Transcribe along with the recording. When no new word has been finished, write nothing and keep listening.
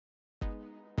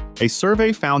A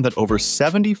survey found that over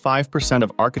 75%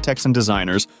 of architects and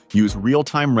designers use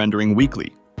real-time rendering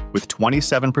weekly, with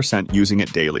 27% using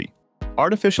it daily.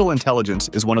 Artificial intelligence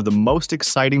is one of the most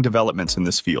exciting developments in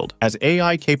this field. As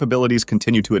AI capabilities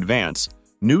continue to advance,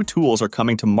 new tools are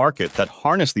coming to market that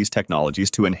harness these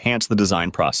technologies to enhance the design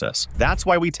process. That's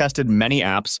why we tested many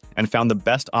apps and found the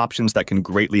best options that can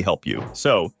greatly help you.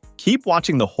 So, keep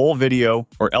watching the whole video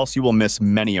or else you will miss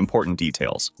many important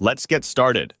details. Let's get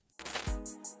started.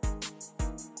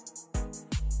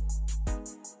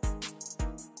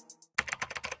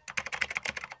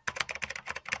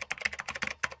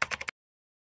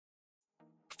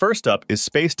 First up is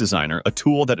Space Designer, a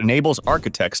tool that enables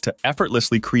architects to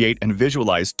effortlessly create and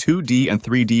visualize 2D and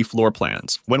 3D floor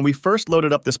plans. When we first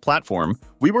loaded up this platform,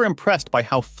 we were impressed by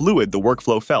how fluid the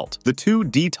workflow felt. The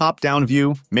 2D top-down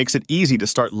view makes it easy to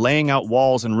start laying out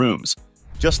walls and rooms,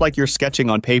 just like you're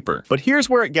sketching on paper. But here's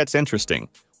where it gets interesting.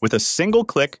 With a single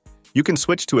click, you can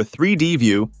switch to a 3D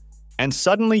view, and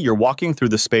suddenly you're walking through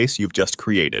the space you've just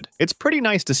created. It's pretty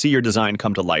nice to see your design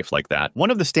come to life like that. One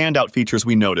of the standout features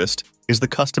we noticed is the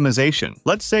customization.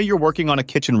 Let's say you're working on a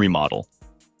kitchen remodel.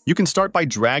 You can start by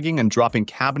dragging and dropping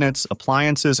cabinets,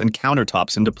 appliances, and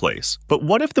countertops into place. But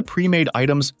what if the pre-made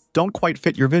items don't quite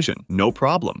fit your vision? No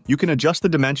problem. You can adjust the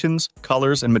dimensions,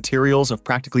 colors, and materials of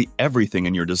practically everything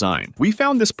in your design. We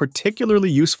found this particularly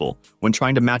useful when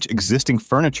trying to match existing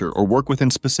furniture or work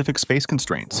within specific space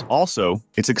constraints. Also,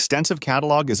 its extensive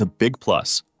catalog is a big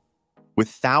plus. With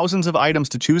thousands of items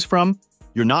to choose from,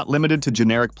 you're not limited to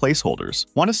generic placeholders.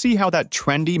 Want to see how that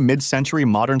trendy mid-century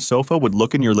modern sofa would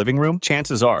look in your living room?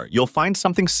 Chances are you'll find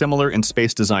something similar in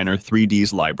Space Designer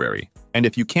 3D's library. And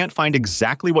if you can't find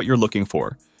exactly what you're looking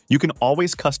for, you can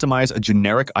always customize a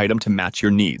generic item to match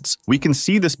your needs. We can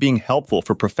see this being helpful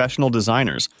for professional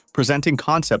designers presenting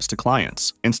concepts to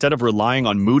clients. Instead of relying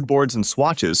on mood boards and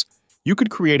swatches, you could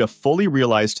create a fully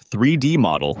realized 3D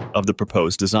model of the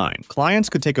proposed design. Clients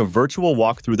could take a virtual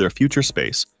walk through their future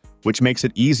space, which makes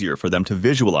it easier for them to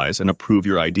visualize and approve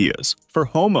your ideas. For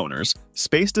homeowners,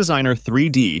 Space Designer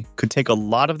 3D could take a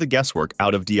lot of the guesswork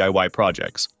out of DIY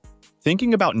projects.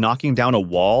 Thinking about knocking down a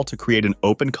wall to create an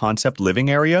open-concept living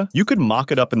area? You could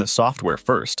mock it up in the software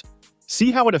first,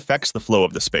 see how it affects the flow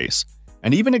of the space,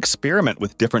 and even experiment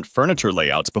with different furniture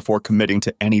layouts before committing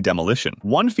to any demolition.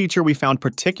 One feature we found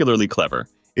particularly clever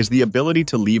is the ability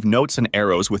to leave notes and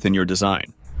arrows within your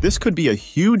design. This could be a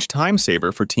huge time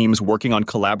saver for teams working on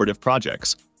collaborative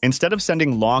projects. Instead of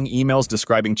sending long emails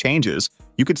describing changes,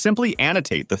 you could simply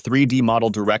annotate the 3D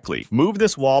model directly. Move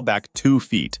this wall back 2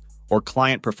 feet, or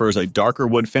client prefers a darker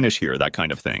wood finish here, that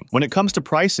kind of thing. When it comes to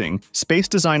pricing, Space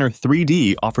Designer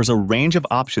 3D offers a range of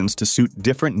options to suit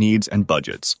different needs and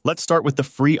budgets. Let's start with the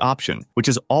free option, which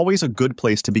is always a good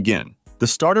place to begin. The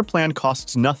starter plan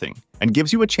costs nothing and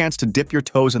gives you a chance to dip your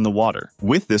toes in the water.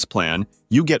 With this plan,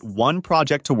 you get one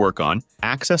project to work on,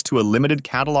 access to a limited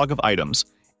catalog of items,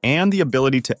 and the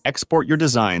ability to export your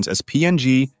designs as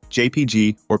PNG,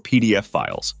 JPG, or PDF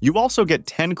files. You also get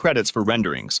 10 credits for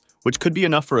renderings, which could be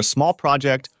enough for a small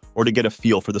project or to get a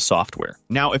feel for the software.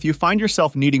 Now, if you find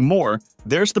yourself needing more,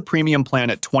 there's the premium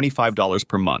plan at $25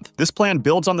 per month. This plan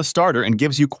builds on the starter and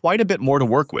gives you quite a bit more to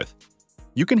work with.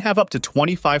 You can have up to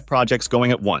 25 projects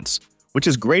going at once, which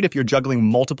is great if you're juggling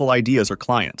multiple ideas or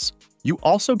clients. You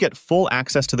also get full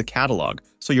access to the catalog,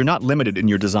 so you're not limited in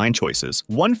your design choices.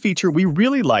 One feature we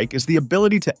really like is the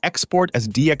ability to export as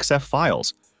DXF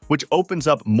files, which opens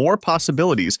up more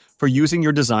possibilities for using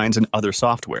your designs in other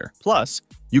software. Plus,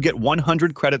 you get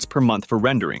 100 credits per month for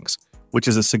renderings, which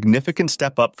is a significant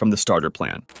step up from the starter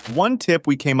plan. One tip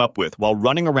we came up with while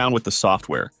running around with the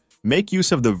software: make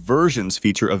use of the versions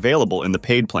feature available in the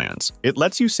paid plans. It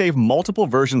lets you save multiple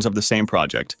versions of the same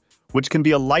project, which can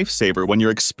be a lifesaver when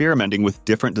you're experimenting with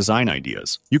different design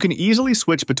ideas. You can easily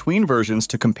switch between versions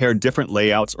to compare different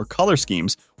layouts or color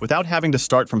schemes without having to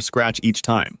start from scratch each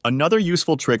time. Another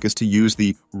useful trick is to use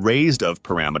the raised of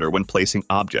parameter when placing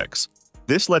objects.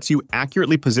 This lets you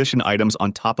accurately position items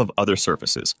on top of other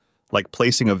surfaces, like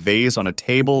placing a vase on a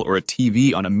table or a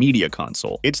TV on a media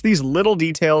console. It's these little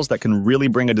details that can really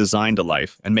bring a design to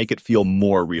life and make it feel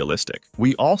more realistic.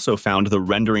 We also found the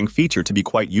rendering feature to be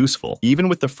quite useful. Even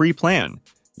with the free plan,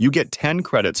 you get 10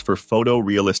 credits for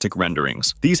photorealistic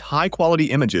renderings. These high-quality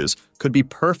images could be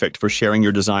perfect for sharing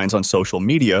your designs on social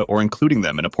media or including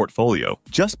them in a portfolio.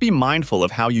 Just be mindful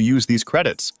of how you use these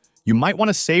credits. You might want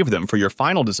to save them for your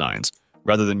final designs,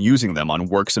 rather than using them on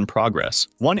works in progress.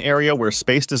 One area where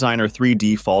Space Designer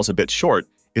 3D falls a bit short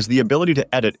is the ability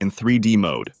to edit in 3D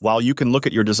mode. While you can look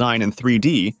at your design in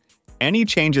 3D, any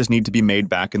changes need to be made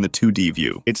back in the 2D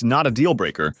view. It's not a deal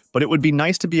breaker, but it would be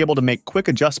nice to be able to make quick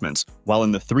adjustments while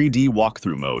in the 3D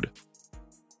walkthrough mode.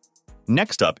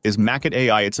 Next up is Macket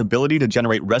AI. Its ability to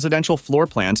generate residential floor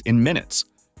plans in minutes.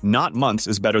 Not months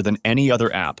is better than any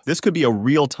other app. This could be a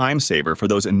real time saver for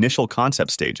those initial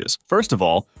concept stages. First of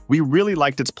all, we really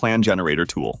liked its plan generator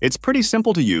tool. It's pretty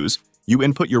simple to use. You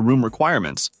input your room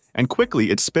requirements, and quickly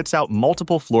it spits out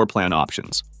multiple floor plan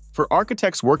options. For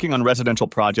architects working on residential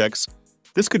projects,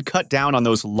 this could cut down on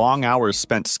those long hours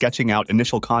spent sketching out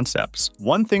initial concepts.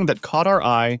 One thing that caught our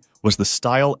eye was the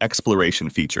style exploration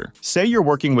feature. Say you're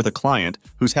working with a client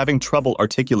who's having trouble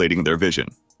articulating their vision.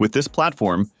 With this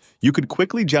platform, you could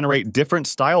quickly generate different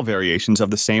style variations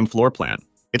of the same floor plan.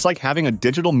 It's like having a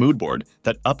digital mood board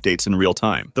that updates in real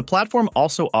time. The platform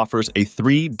also offers a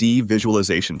 3D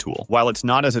visualization tool. While it's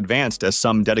not as advanced as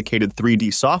some dedicated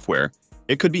 3D software,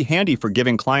 it could be handy for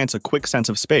giving clients a quick sense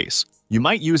of space. You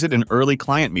might use it in early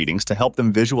client meetings to help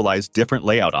them visualize different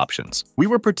layout options. We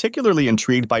were particularly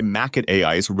intrigued by Maket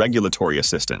AI's regulatory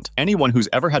assistant. Anyone who's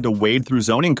ever had to wade through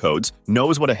zoning codes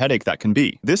knows what a headache that can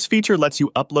be. This feature lets you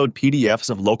upload PDFs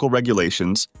of local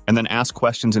regulations and then ask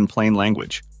questions in plain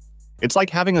language. It's like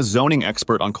having a zoning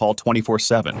expert on call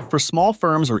 24/7. For small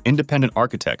firms or independent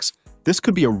architects, this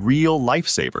could be a real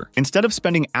lifesaver. Instead of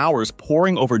spending hours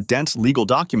poring over dense legal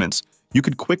documents, you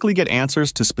could quickly get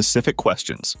answers to specific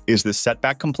questions. Is this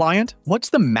setback compliant? What's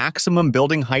the maximum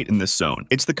building height in this zone?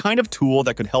 It's the kind of tool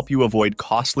that could help you avoid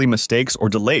costly mistakes or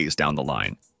delays down the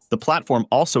line. The platform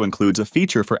also includes a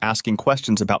feature for asking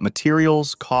questions about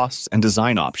materials, costs, and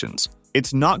design options.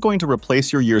 It's not going to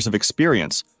replace your years of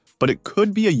experience, but it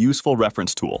could be a useful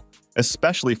reference tool,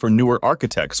 especially for newer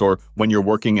architects or when you're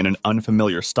working in an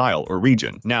unfamiliar style or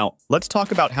region. Now, let's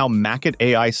talk about how Macket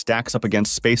AI stacks up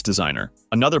against Space Designer,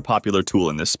 another popular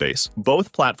tool in this space.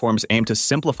 Both platforms aim to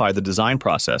simplify the design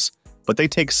process, but they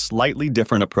take slightly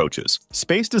different approaches.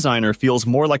 Space Designer feels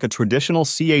more like a traditional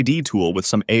CAD tool with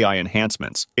some AI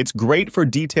enhancements. It's great for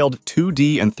detailed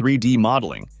 2D and 3D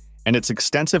modeling, and its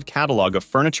extensive catalog of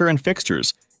furniture and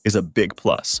fixtures is a big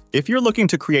plus. If you're looking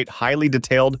to create highly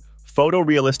detailed,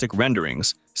 photorealistic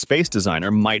renderings, Space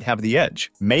Designer might have the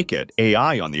edge. Maket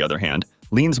AI, on the other hand,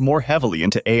 leans more heavily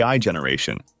into AI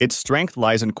generation. Its strength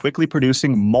lies in quickly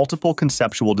producing multiple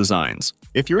conceptual designs.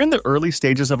 If you're in the early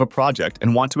stages of a project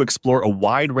and want to explore a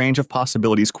wide range of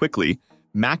possibilities quickly,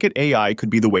 Macket AI could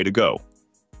be the way to go.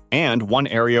 And one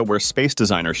area where Space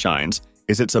Designer shines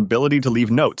is its ability to leave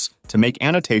notes to make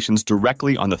annotations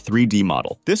directly on the 3D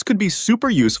model. This could be super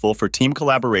useful for team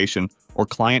collaboration or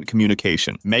client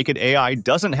communication. Maket AI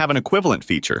doesn't have an equivalent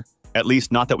feature, at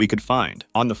least not that we could find.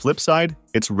 On the flip side,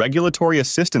 its regulatory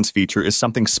assistance feature is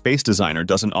something Space Designer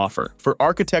doesn't offer. For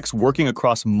architects working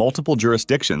across multiple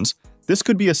jurisdictions, this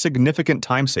could be a significant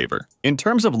time saver. In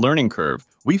terms of learning curve,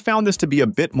 we found this to be a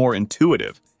bit more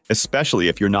intuitive, especially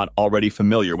if you're not already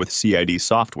familiar with CAD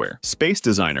software. Space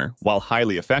Designer, while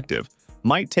highly effective,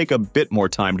 might take a bit more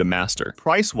time to master.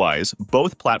 Price-wise,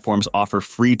 both platforms offer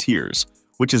free tiers,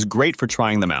 which is great for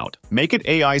trying them out. Maket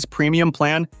AI's premium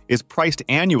plan is priced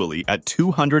annually at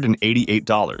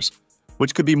 $288,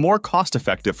 which could be more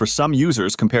cost-effective for some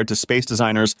users compared to Space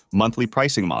Designer's monthly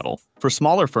pricing model. For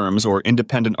smaller firms or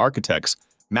independent architects,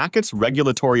 Macket's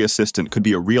regulatory assistant could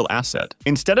be a real asset.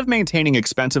 Instead of maintaining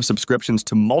expensive subscriptions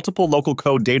to multiple local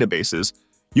code databases,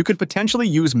 you could potentially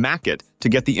use Macket to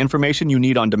get the information you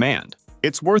need on demand.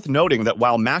 It's worth noting that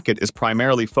while Macket is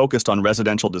primarily focused on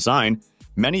residential design,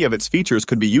 many of its features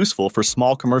could be useful for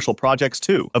small commercial projects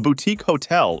too. A boutique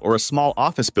hotel or a small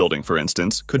office building, for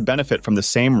instance, could benefit from the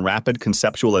same rapid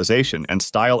conceptualization and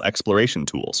style exploration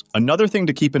tools. Another thing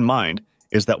to keep in mind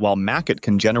is that while Macket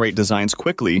can generate designs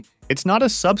quickly, it's not a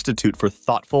substitute for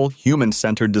thoughtful,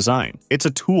 human-centered design. It's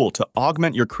a tool to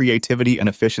augment your creativity and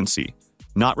efficiency,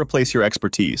 not replace your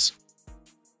expertise.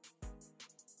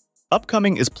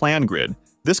 Upcoming is PlanGrid.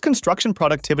 This construction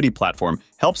productivity platform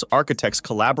helps architects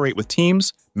collaborate with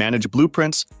teams, manage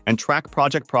blueprints, and track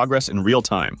project progress in real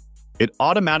time. It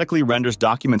automatically renders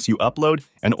documents you upload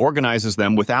and organizes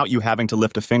them without you having to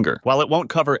lift a finger. While it won't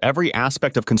cover every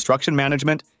aspect of construction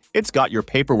management, it's got your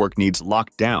paperwork needs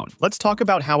locked down. Let's talk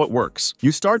about how it works.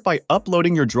 You start by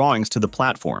uploading your drawings to the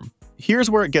platform. Here's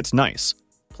where it gets nice.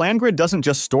 PlanGrid doesn't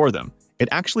just store them, it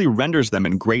actually renders them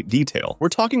in great detail. We're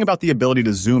talking about the ability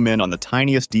to zoom in on the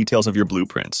tiniest details of your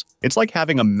blueprints. It's like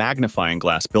having a magnifying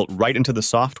glass built right into the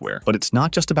software, but it's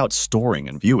not just about storing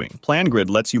and viewing.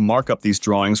 PlanGrid lets you mark up these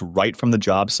drawings right from the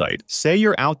job site. Say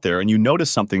you're out there and you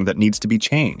notice something that needs to be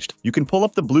changed. You can pull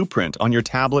up the blueprint on your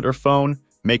tablet or phone,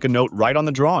 make a note right on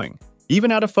the drawing. Even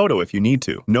add a photo if you need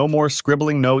to. No more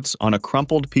scribbling notes on a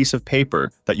crumpled piece of paper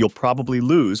that you'll probably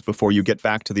lose before you get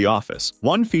back to the office.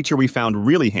 One feature we found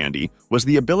really handy was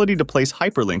the ability to place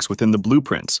hyperlinks within the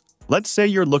blueprints. Let's say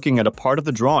you're looking at a part of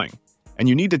the drawing, and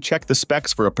you need to check the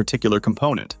specs for a particular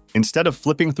component. Instead of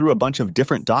flipping through a bunch of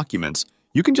different documents,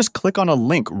 you can just click on a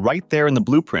link right there in the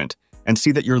blueprint and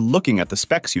see that you're looking at the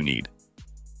specs you need.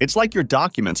 It's like your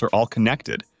documents are all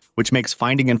connected, which makes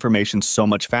finding information so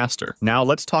much faster. Now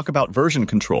let's talk about version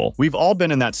control. We've all been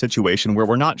in that situation where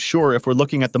we're not sure if we're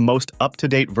looking at the most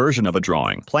up-to-date version of a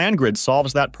drawing. PlanGrid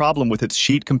solves that problem with its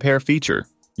Sheet Compare feature.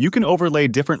 You can overlay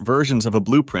different versions of a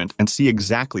blueprint and see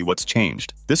exactly what's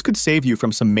changed. This could save you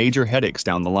from some major headaches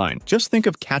down the line. Just think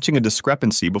of catching a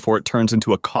discrepancy before it turns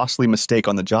into a costly mistake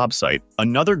on the job site.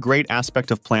 Another great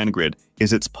aspect of PlanGrid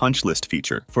is its punch list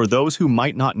feature. For those who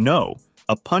might not know,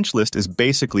 a punch list is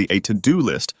basically a to-do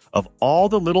list of all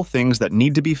the little things that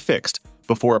need to be fixed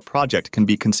before a project can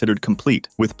be considered complete.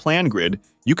 With PlanGrid,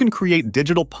 you can create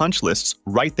digital punch lists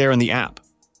right there in the app.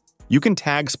 You can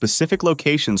tag specific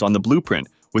locations on the blueprint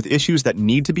with issues that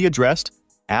need to be addressed,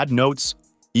 add notes,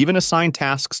 even assign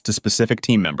tasks to specific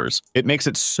team members. It makes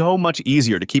it so much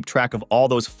easier to keep track of all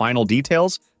those final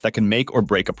details that can make or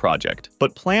break a project.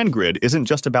 But PlanGrid isn't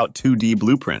just about 2D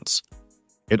blueprints.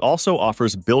 It also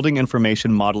offers building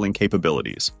information modeling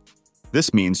capabilities.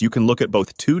 This means you can look at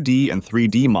both 2D and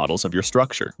 3D models of your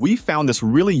structure. We found this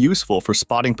really useful for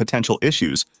spotting potential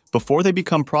issues before they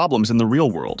become problems in the real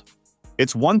world.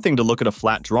 It's one thing to look at a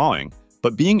flat drawing,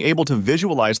 but being able to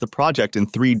visualize the project in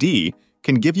 3D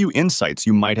can give you insights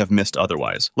you might have missed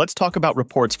otherwise. Let's talk about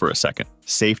reports for a second.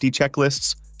 Safety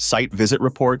checklists, site visit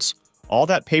reports, all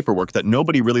that paperwork that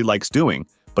nobody really likes doing,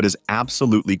 but is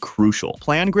absolutely crucial.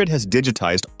 PlanGrid has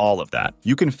digitized all of that.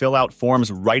 You can fill out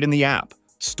forms right in the app,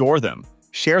 store them,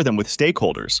 share them with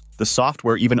stakeholders. The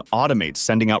software even automates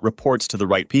sending out reports to the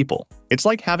right people. It's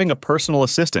like having a personal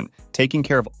assistant taking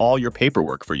care of all your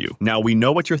paperwork for you. Now, we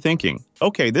know what you're thinking.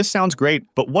 Okay, this sounds great,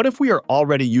 but what if we are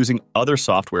already using other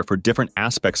software for different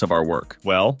aspects of our work?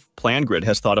 Well, PlanGrid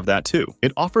has thought of that too.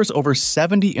 It offers over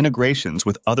 70 integrations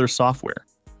with other software.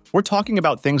 We're talking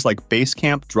about things like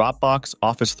Basecamp, Dropbox,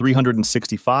 Office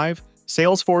 365,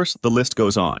 Salesforce, the list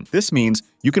goes on. This means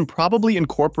you can probably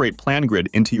incorporate PlanGrid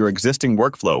into your existing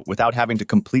workflow without having to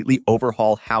completely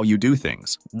overhaul how you do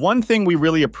things. One thing we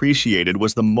really appreciated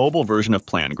was the mobile version of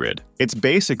PlanGrid. It's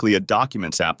basically a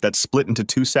documents app that's split into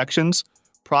two sections: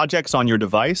 projects on your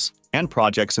device and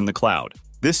projects in the cloud.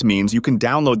 This means you can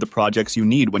download the projects you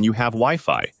need when you have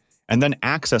Wi-Fi, and then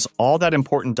access all that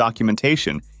important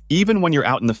documentation even when you're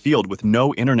out in the field with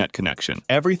no internet connection.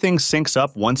 Everything syncs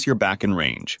up once you're back in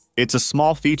range. It's a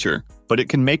small feature, but it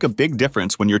can make a big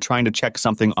difference when you're trying to check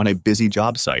something on a busy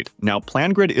job site. Now,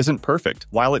 PlanGrid isn't perfect.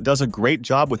 While it does a great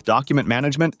job with document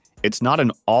management, it's not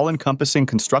an all-encompassing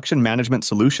construction management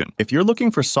solution. If you're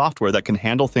looking for software that can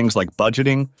handle things like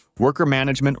budgeting, worker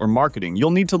management, or marketing,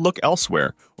 you'll need to look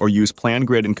elsewhere or use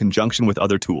PlanGrid in conjunction with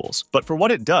other tools. But for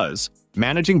what it does,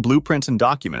 managing blueprints and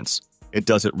documents, it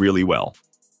does it really well.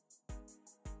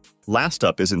 Last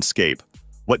up is Inscape.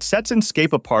 What sets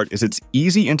Inscape apart is its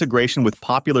easy integration with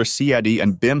popular CAD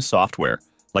and BIM software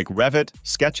like Revit,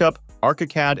 SketchUp,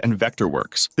 ArchiCAD, and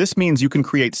Vectorworks. This means you can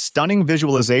create stunning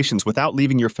visualizations without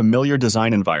leaving your familiar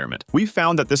design environment. We've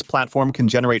found that this platform can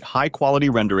generate high-quality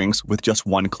renderings with just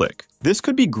one click. This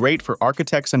could be great for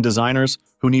architects and designers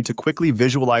who need to quickly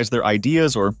visualize their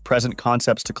ideas or present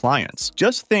concepts to clients.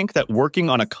 Just think that working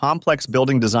on a complex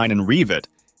building design in Revit,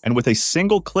 and with a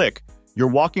single click, you're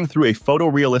walking through a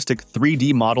photorealistic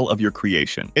 3D model of your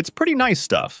creation. It's pretty nice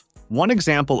stuff. One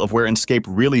example of where Inscape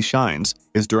really shines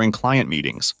is during client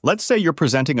meetings. Let's say you're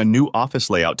presenting a new office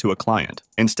layout to a client.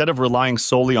 Instead of relying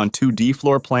solely on 2D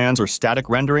floor plans or static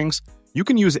renderings, you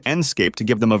can use Enscape to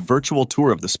give them a virtual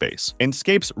tour of the space.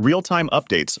 Enscape's real-time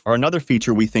updates are another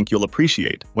feature we think you'll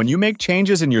appreciate. When you make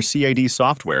changes in your CAD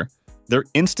software, they're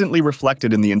instantly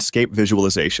reflected in the Inscape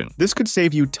visualization. This could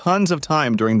save you tons of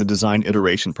time during the design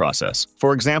iteration process.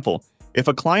 For example, if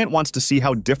a client wants to see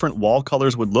how different wall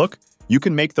colors would look, you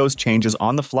can make those changes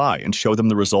on the fly and show them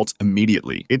the results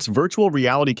immediately. Its virtual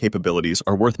reality capabilities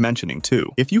are worth mentioning too.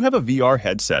 If you have a VR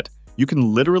headset, you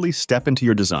can literally step into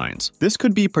your designs. This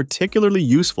could be particularly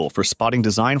useful for spotting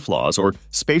design flaws or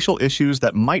spatial issues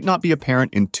that might not be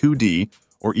apparent in 2D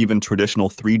or even traditional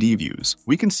 3D views.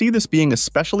 We can see this being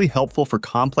especially helpful for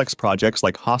complex projects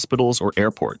like hospitals or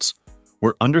airports,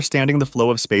 where understanding the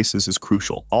flow of spaces is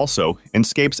crucial. Also,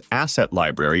 Enscape's asset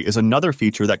library is another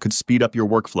feature that could speed up your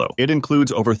workflow. It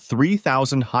includes over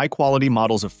 3,000 high-quality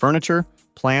models of furniture,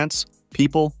 plants,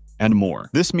 people, and more.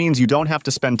 This means you don't have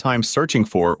to spend time searching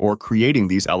for or creating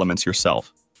these elements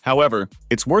yourself. However,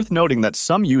 it's worth noting that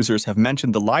some users have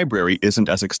mentioned the library isn't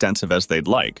as extensive as they'd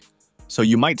like, so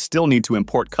you might still need to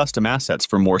import custom assets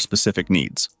for more specific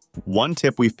needs. One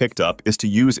tip we've picked up is to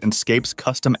use Enscape's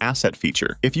custom asset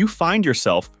feature. If you find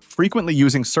yourself frequently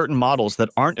using certain models that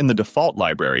aren't in the default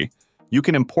library, you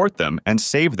can import them and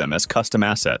save them as custom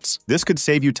assets. This could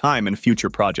save you time in future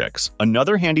projects.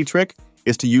 Another handy trick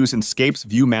is to use Enscape's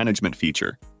view management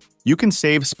feature. You can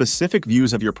save specific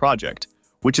views of your project,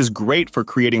 which is great for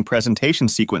creating presentation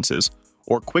sequences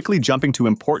or quickly jumping to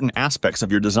important aspects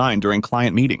of your design during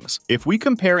client meetings. If we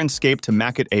compare Inscape to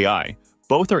Macket AI,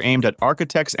 both are aimed at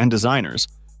architects and designers,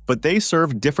 but they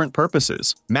serve different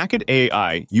purposes. Macket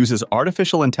AI uses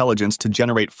artificial intelligence to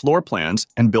generate floor plans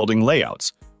and building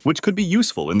layouts, which could be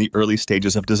useful in the early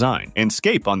stages of design.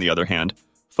 Inscape, on the other hand,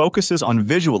 focuses on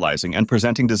visualizing and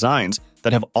presenting designs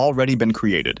that have already been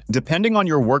created. Depending on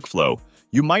your workflow,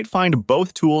 you might find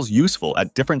both tools useful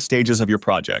at different stages of your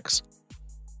projects.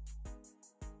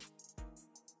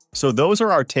 So those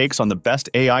are our takes on the best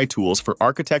AI tools for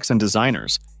architects and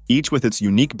designers, each with its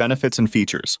unique benefits and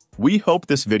features. We hope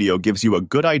this video gives you a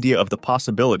good idea of the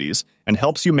possibilities and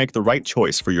helps you make the right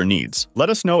choice for your needs. Let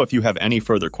us know if you have any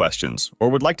further questions or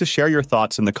would like to share your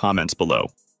thoughts in the comments below.